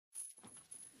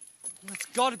Well, it's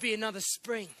got to be another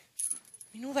spring.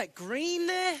 I mean, all that green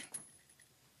there.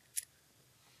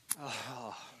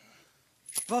 Oh,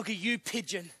 bugger you,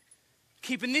 pigeon.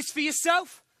 Keeping this for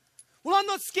yourself? Well, I'm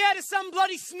not scared of some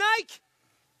bloody snake.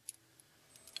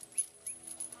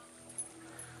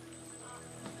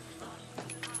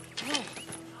 Oh,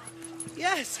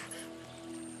 yes.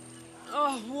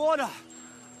 Oh, water.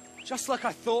 Just like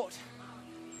I thought.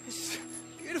 It's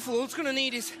beautiful. All it's going to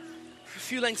need is a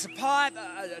few lengths of pipe,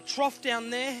 a trough down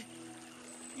there.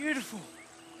 Beautiful.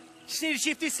 Just need to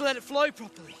shift this to let it flow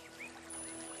properly.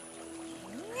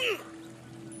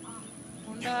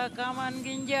 Bunda, come on,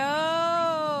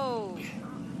 Ginjo.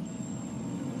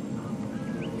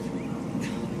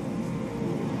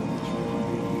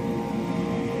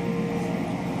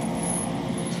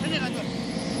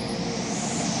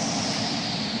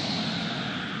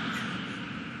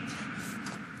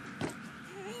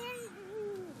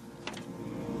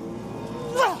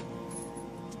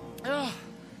 Oh,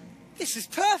 this is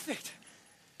perfect.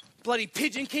 Bloody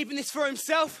pigeon keeping this for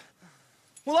himself.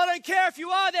 Well, I don't care if you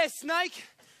are there, Snake.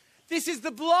 This is the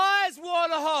Bly's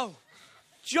waterhole.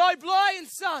 Joe Bly and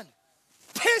Son.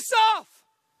 Piss off!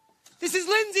 This is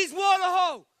Lindsay's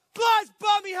waterhole. Bly's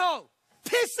bummy hole.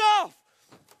 Piss off!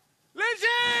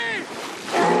 Lindsay!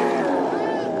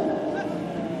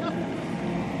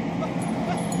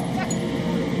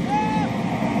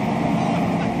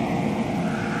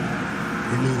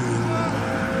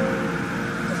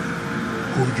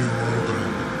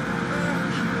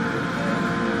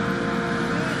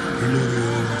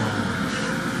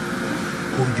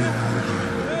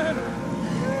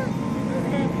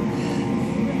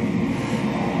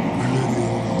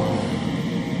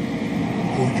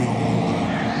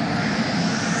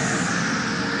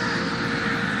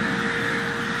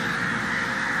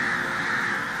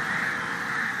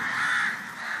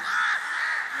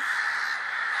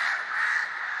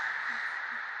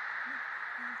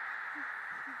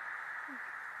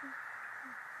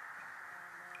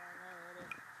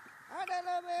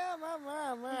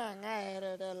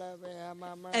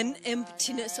 An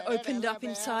emptiness opened up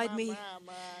inside me,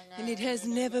 and it has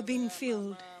never been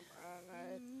filled.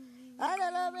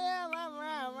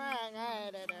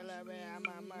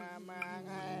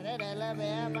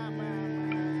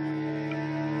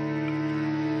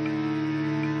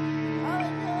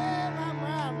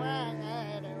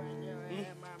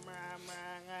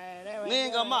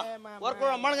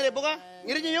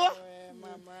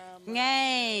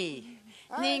 Ngay,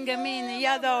 ninga min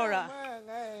yadora.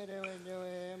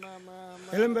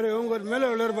 Elembere ongod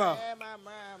melo lerba.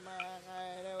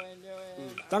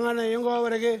 Tangana yongo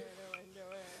awrege.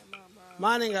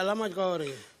 Maninga lamaj ko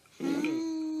awrege.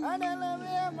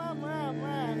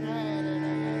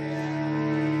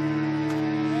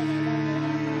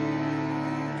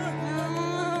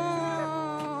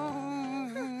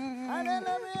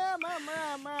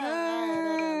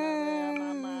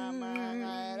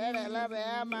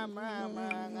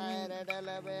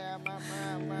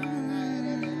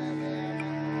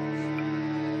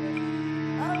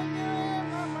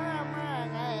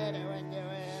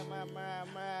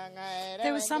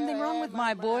 There was something wrong with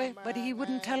my boy, but he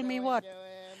wouldn't tell me what.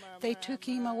 They took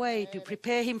him away to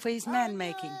prepare him for his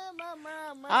man-making.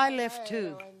 I left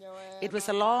too. It was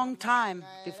a long time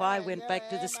before I went back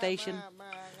to the station.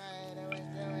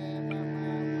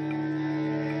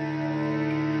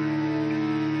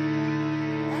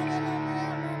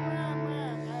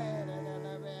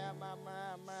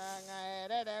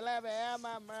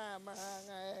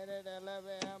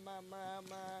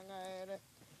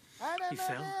 He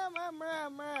fell.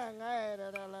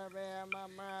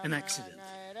 An accident.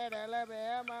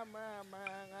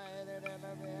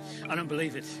 I don't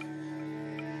believe it.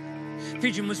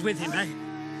 Pigeon was with him, eh?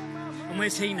 And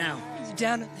where's he now?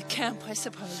 Down at the camp, I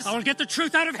suppose. I will get the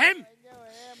truth out of him!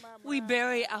 We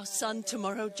bury our son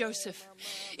tomorrow, Joseph.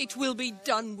 It will be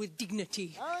done with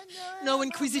dignity. No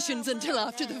inquisitions until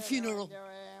after the funeral.